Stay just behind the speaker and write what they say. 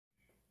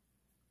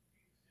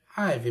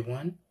Hi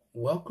everyone,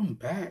 welcome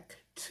back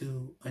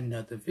to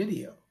another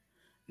video.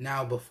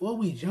 Now before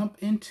we jump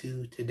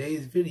into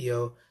today's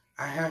video,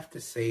 I have to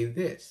say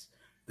this.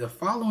 The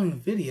following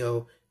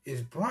video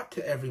is brought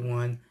to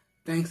everyone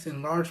thanks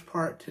in large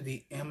part to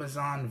the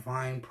Amazon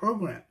Vine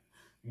program.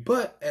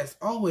 But as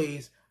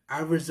always, I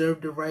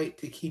reserve the right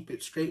to keep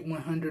it straight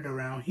 100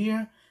 around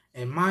here,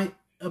 and my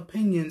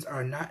opinions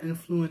are not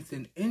influenced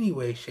in any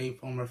way,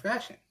 shape, form, or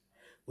fashion.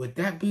 With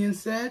that being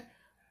said,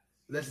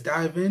 let's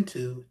dive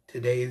into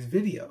today's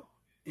video.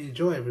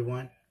 Enjoy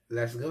everyone.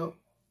 Let's go.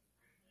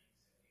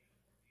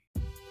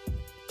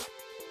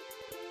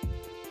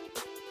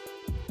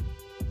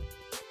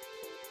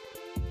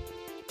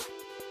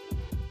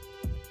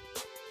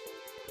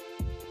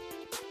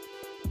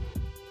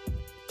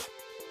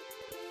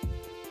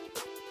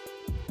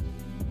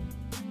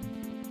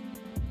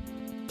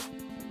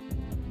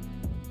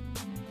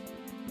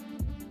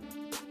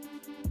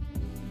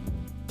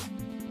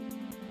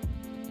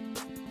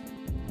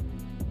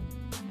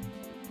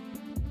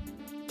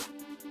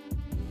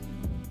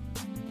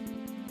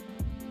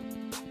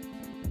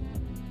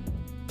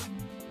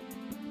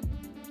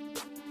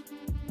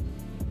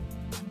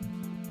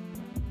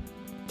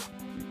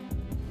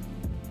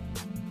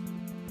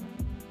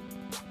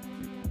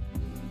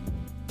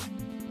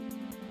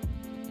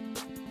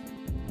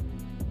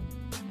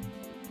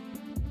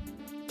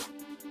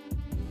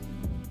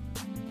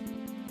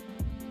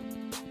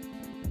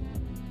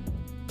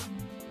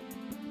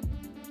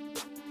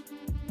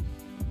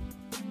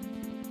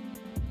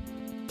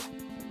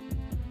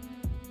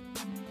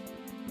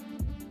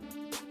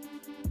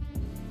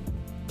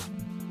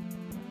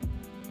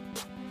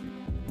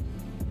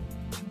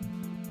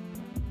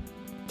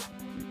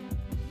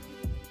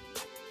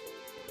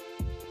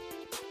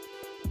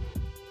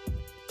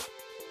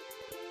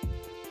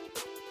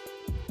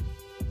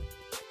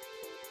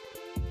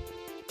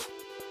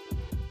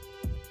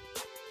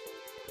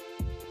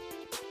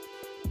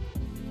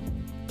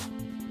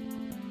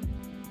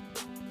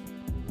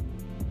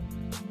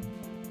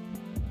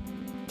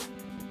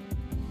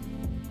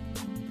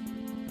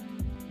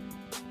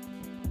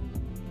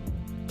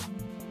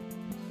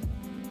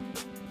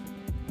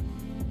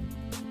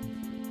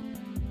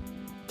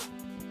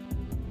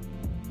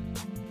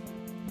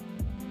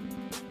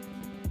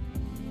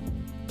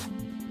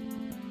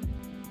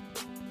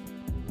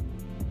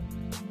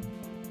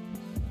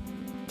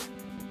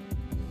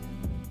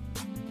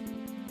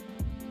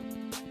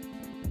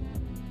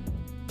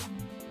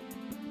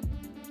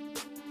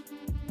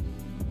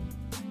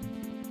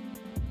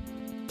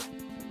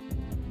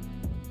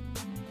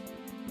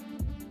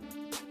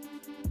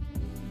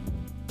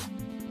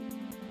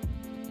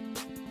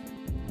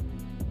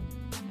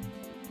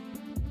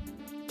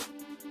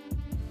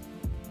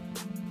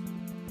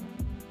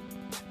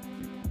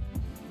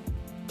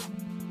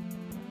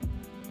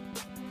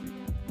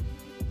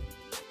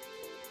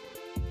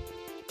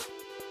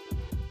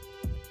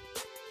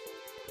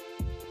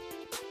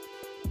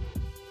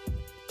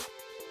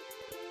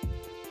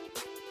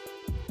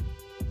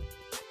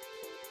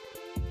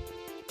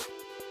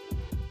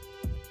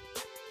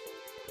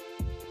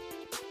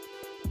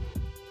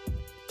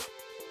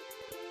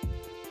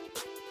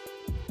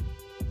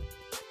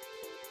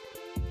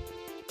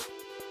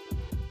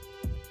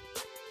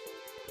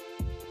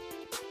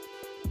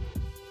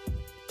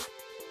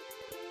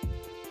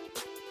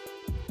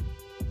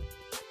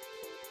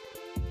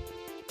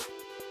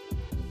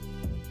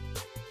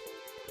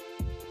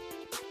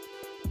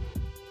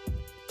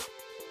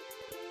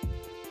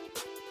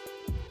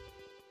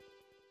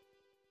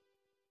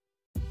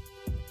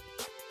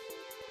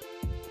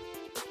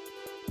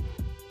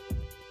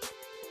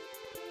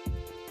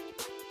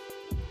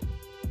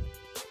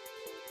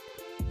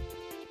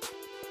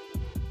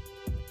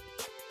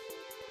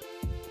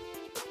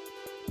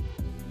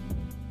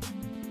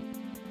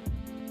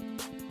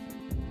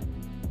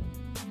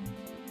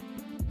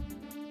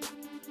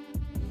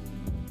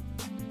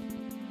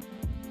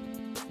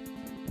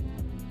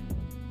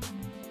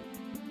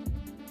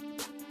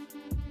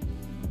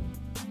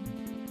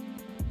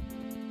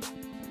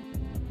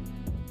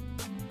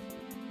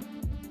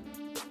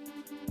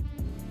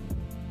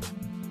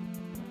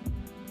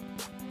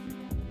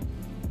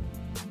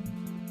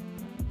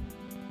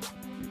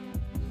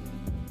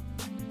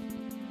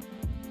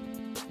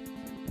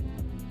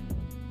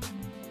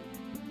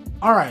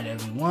 Alright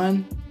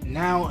everyone,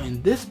 now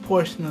in this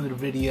portion of the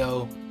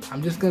video,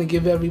 I'm just going to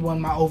give everyone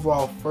my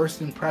overall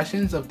first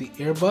impressions of the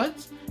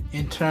earbuds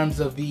in terms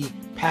of the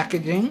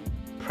packaging,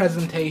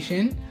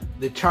 presentation,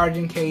 the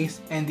charging case,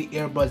 and the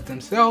earbuds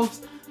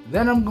themselves.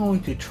 Then I'm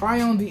going to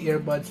try on the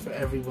earbuds for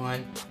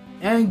everyone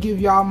and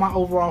give y'all my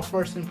overall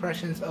first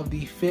impressions of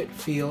the fit,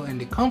 feel, and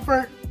the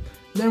comfort.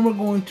 Then we're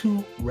going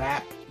to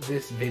wrap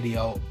this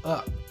video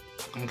up.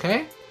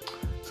 Okay?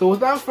 So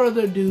without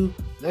further ado,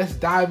 let's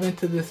dive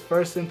into this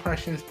first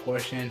impressions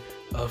portion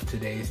of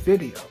today's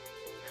video.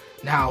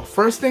 Now,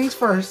 first things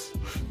first,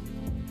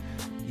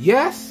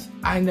 yes,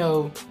 I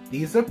know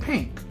these are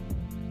pink,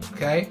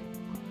 okay?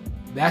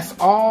 That's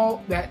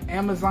all that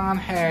Amazon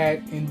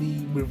had in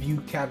the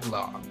review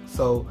catalog.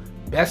 So,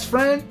 best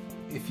friend,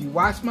 if you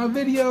watch my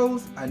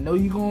videos, I know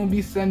you're going to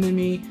be sending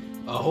me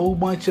a whole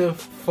bunch of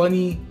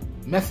funny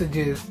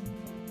messages.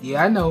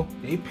 Yeah, I know,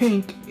 they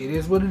pink, it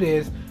is what it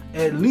is.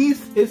 At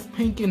least it's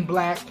pink and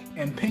black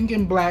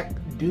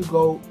do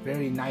go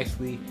very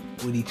nicely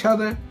with each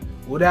other.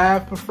 Would I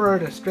have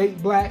preferred a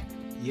straight black?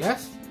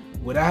 Yes.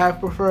 Would I have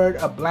preferred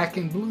a black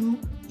and blue?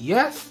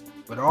 Yes.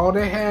 But all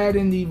they had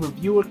in the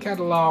reviewer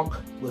catalog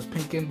was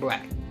pink and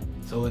black.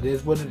 So it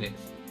is what it is.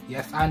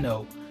 Yes, I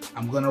know.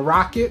 I'm gonna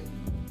rock it.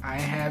 I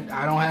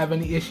don't have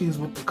any issues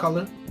with the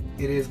color.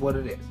 It is what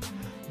it is.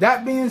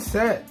 That being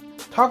said,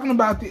 talking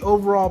about the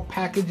overall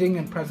packaging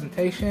and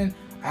presentation,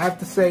 I have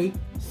to say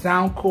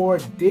Soundcore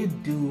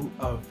did do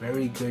a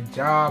very good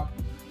job.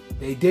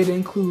 They did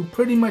include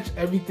pretty much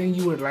everything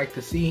you would like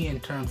to see in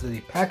terms of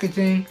the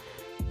packaging.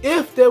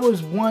 If there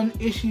was one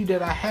issue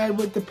that I had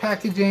with the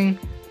packaging,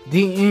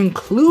 the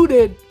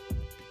included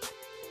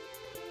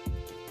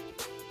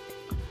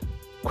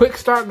quick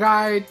start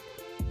guide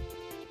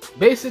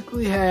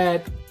basically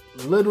had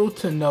little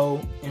to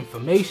no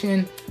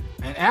information,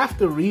 and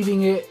after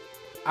reading it,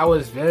 I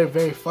was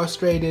very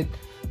frustrated.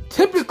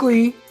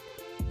 Typically,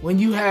 when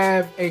you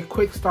have a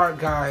quick start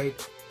guide,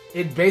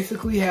 it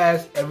basically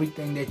has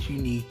everything that you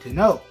need to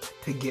know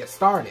to get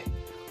started.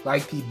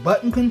 Like the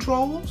button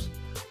controls,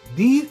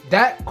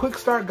 that quick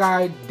start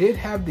guide did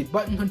have the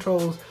button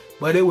controls,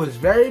 but it was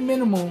very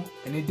minimal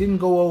and it didn't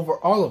go over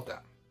all of them.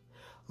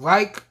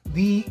 Like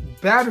the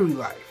battery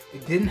life,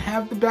 it didn't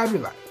have the battery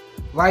life.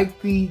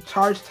 Like the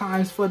charge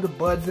times for the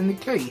buds in the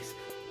case,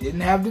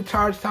 didn't have the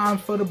charge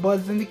times for the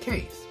buds in the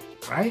case,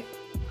 right?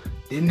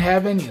 Didn't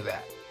have any of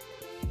that,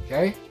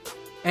 okay?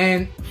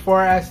 And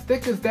for as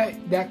thick as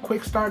that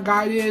quick start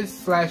guide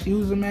is, /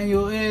 user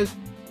manual is,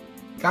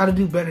 gotta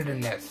do better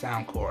than that,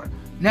 Soundcore.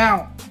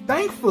 Now,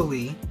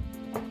 thankfully,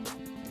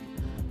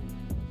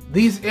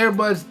 these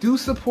earbuds do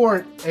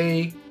support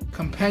a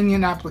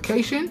companion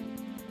application,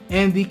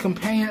 and the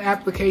companion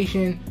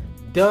application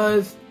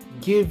does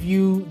give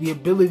you the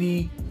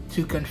ability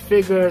to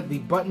configure the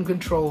button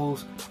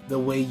controls the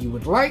way you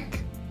would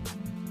like.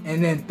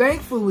 And then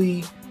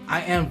thankfully,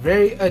 I am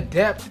very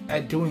adept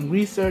at doing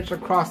research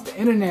across the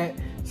internet,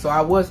 so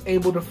I was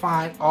able to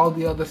find all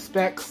the other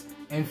specs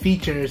and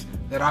features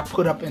that I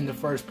put up in the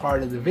first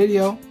part of the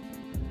video.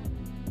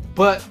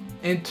 But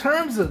in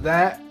terms of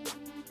that,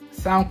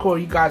 Soundcore,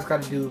 you guys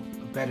got to do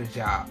a better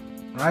job,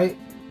 right?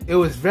 It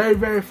was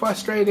very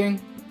frustrating.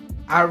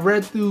 I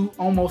read through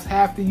almost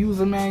half the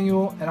user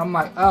manual, and I'm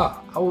like,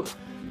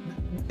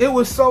 it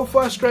was so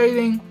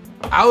frustrating.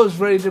 I was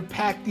ready to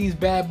pack these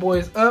bad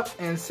boys up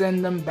and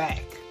send them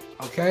back,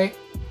 okay?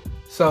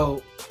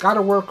 So,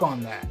 gotta work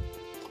on that.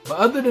 But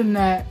other than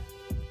that,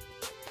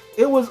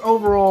 it was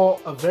overall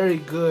a very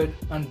good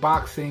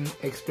unboxing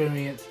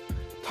experience.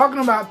 Talking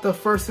about the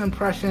first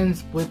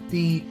impressions with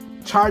the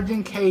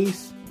charging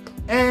case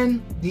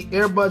and the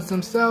earbuds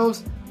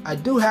themselves, I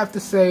do have to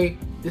say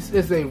this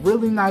is a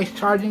really nice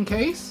charging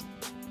case.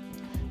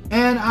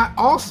 And I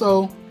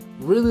also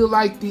really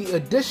like the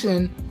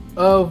addition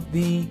of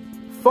the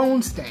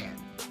phone stand.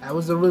 That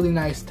was a really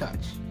nice touch.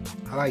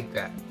 I like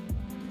that.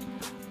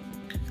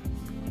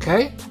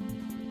 Okay.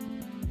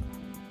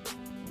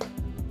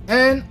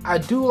 And I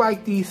do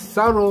like the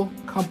subtle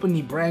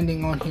company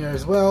branding on here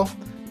as well.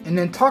 And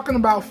then talking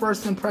about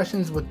first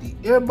impressions with the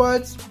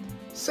earbuds,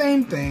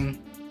 same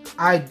thing.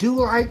 I do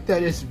like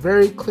that it's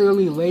very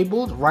clearly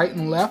labeled right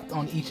and left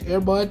on each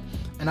earbud.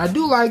 And I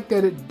do like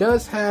that it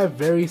does have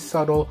very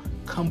subtle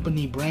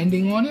company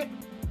branding on it.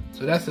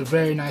 So that's a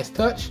very nice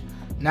touch.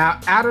 Now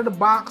out of the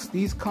box,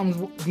 these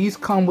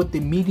come with the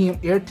medium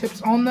ear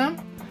tips on them.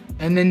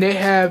 And then they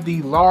have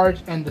the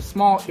large and the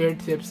small ear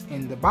tips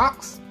in the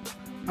box.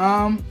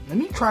 Let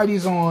me try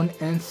these on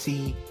and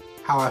see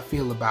how I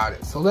feel about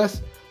it. So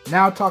let's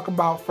now talk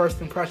about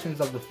first impressions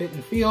of the fit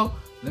and feel.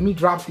 Let me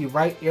drop the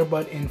right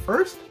earbud in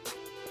first.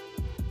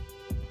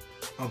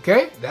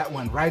 Okay, that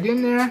went right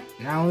in there.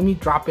 Now let me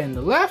drop in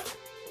the left.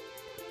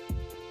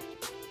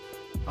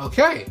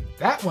 Okay,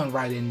 that went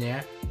right in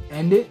there.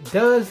 And it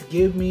does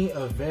give me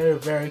a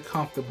very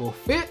comfortable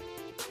fit.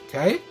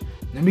 Okay,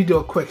 let me do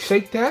a quick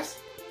shake test.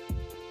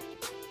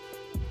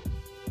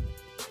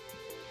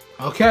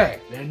 Okay,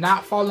 they're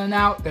not falling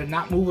out, they're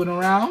not moving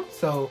around.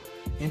 So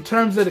in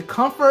terms of the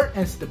comfort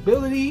and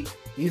stability,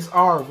 these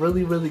are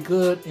really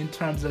good in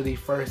terms of the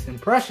first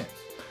impressions.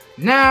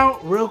 Now,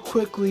 real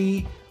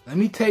quickly, let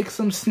me take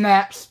some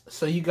snaps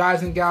so you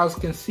guys and gals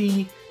can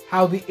see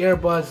how the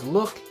earbuds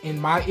look in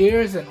my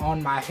ears and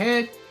on my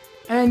head,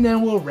 and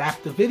then we'll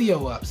wrap the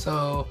video up.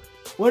 So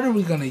what are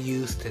we gonna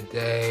use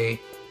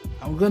today?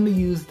 I'm gonna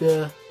use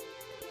the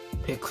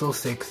Pixel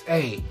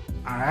 6a.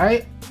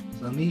 Alright,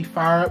 so let me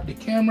fire up the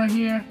camera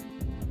here.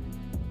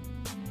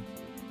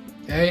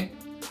 Okay,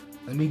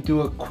 let me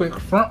do a quick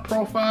front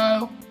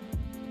profile.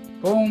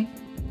 Boom.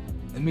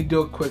 Let me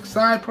do a quick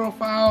side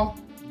profile.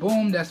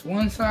 Boom, that's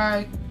one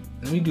side.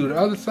 Let me do the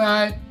other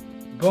side.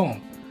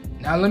 Boom.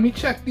 Now let me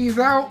check these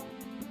out.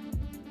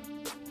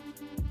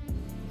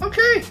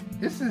 Okay,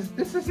 this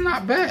is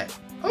not bad.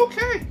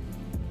 Okay.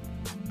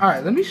 All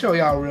right, let me show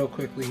y'all real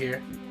quickly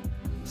here.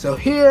 So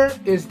here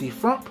is the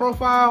front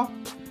profile.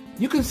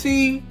 You can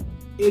see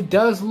it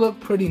does look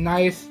pretty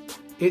nice.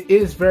 It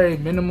is very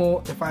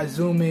minimal. If I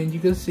zoom in, you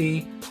can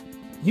see,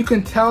 you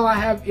can tell I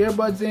have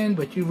earbuds in,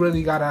 but you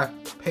really gotta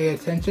pay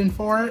attention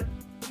for it.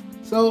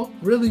 So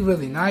really,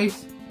 really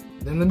nice.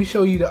 Then let me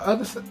show you the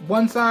other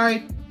one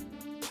side.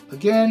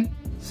 Again,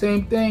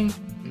 same thing.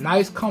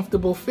 Nice,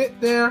 comfortable fit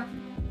there.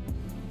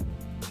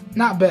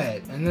 Not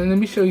bad. And then let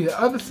me show you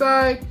the other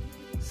side.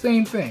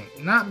 Same thing.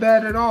 Not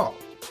bad at all.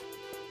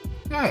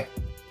 Okay.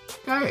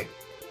 Okay.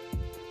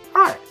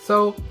 Alright,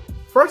 so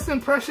first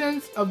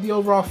impressions of the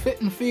overall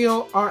fit and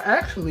feel are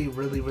actually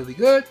really, really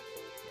good.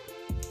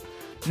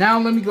 Now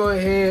let me go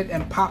ahead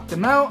and pop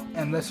them out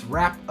and let's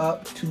wrap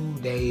up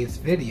today's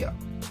video.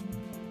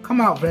 Come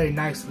out very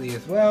nicely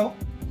as well.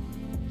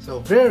 So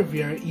very,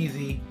 very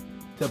easy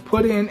to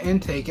put in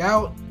and take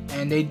out.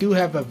 And they do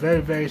have a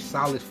very, very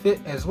solid fit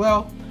as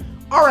well.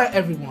 Alright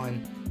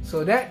everyone,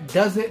 so that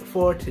does it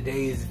for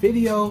today's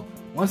video.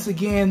 Once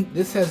again,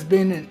 this has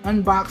been an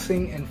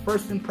unboxing and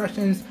first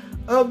impressions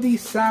of the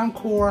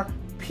Soundcore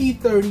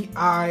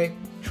P30i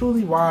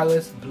truly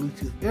wireless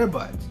Bluetooth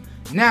earbuds.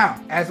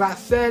 Now, as I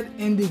said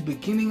in the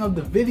beginning of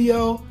the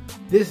video,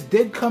 this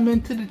did come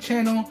into the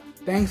channel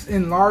thanks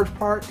in large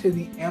part to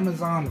the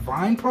Amazon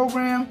Vine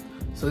program.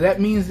 So that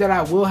means that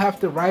I will have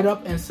to write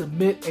up and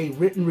submit a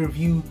written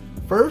review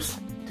first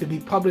to be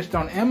published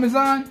on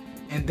Amazon,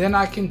 and then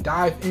I can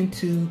dive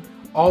into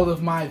all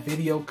of my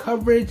video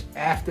coverage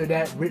after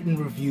that written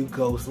review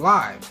goes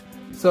live.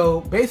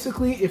 So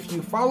basically, if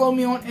you follow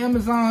me on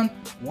Amazon,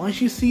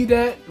 once you see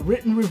that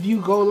written review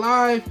go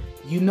live,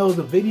 you know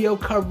the video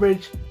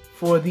coverage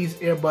for these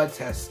earbuds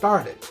has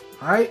started.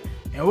 Alright,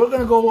 and we're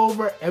going to go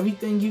over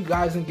everything you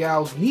guys and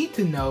gals need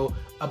to know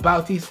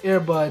about these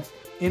earbuds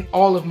in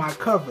all of my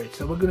coverage.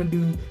 So we're going to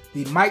do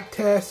the mic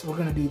test, we're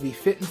going to do the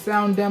fit and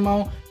sound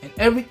demo, and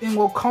everything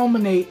will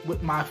culminate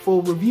with my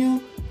full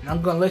review, and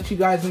I'm going to let you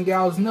guys and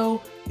gals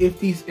know if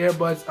these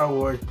earbuds are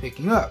worth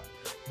picking up.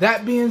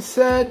 That being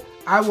said,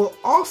 I will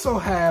also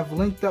have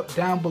linked up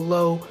down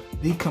below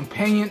the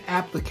companion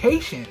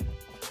application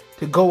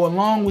to go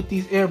along with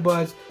these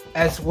earbuds,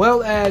 as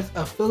well as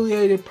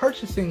affiliated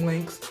purchasing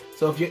links.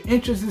 So if your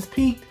interest is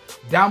piqued,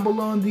 down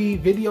below in the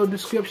video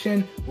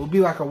description will be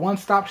like a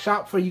one-stop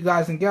shop for you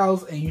guys and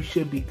gals, and you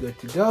should be good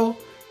to go.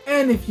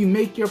 And if you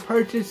make your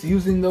purchase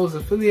using those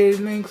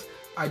affiliated links,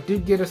 I do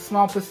get a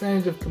small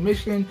percentage of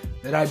commission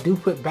that I do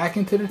put back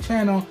into the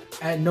channel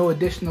at no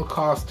additional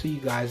cost to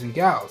you guys and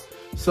gals.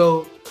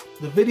 So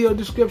the video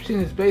description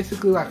is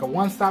basically like a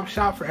one-stop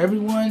shop for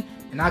everyone,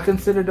 and I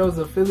consider those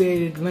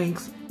affiliated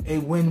links a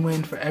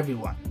win-win for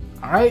everyone.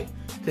 Alright,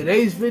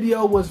 today's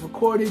video was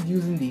recorded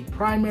using the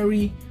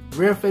primary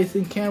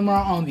rear-facing camera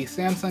on the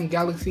Samsung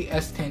Galaxy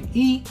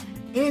S10e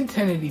in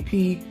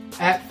 1080p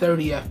at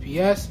 30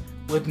 FPS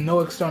with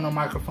no external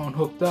microphone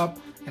hooked up,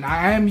 and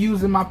I am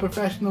using my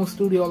professional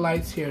studio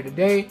lights here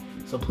today.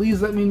 So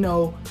please let me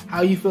know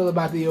how you feel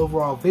about the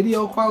overall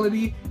video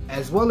quality,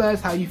 as well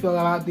as how you feel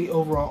about the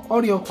overall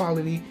audio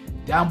quality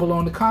down below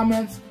in the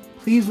comments.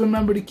 Please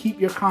remember to keep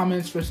your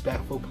comments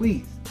respectful,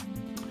 please.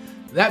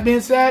 That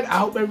being said, I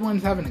hope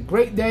everyone's having a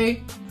great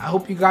day. I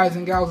hope you guys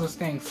and gals are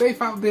staying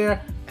safe out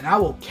there, and I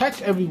will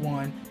catch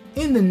everyone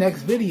in the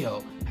next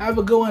video. Have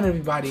a good one,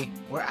 everybody.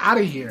 We're out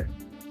of here.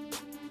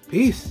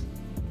 Peace.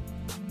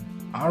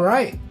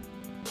 Alright.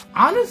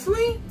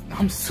 Honestly,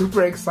 I'm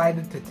super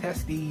excited to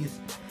test these.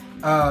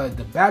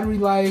 The battery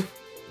life,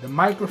 the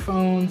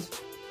microphones,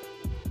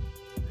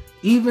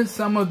 even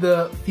some of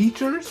the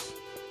features.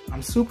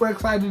 I'm super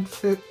excited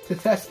to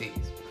test these.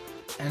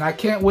 And I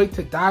can't wait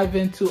to dive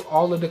into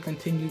all of the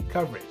continued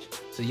coverage.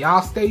 So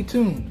y'all stay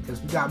tuned,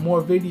 because we got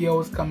more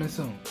videos coming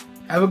soon.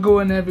 Have a good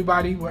one,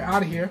 everybody. We're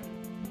out of here.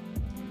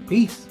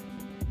 Peace.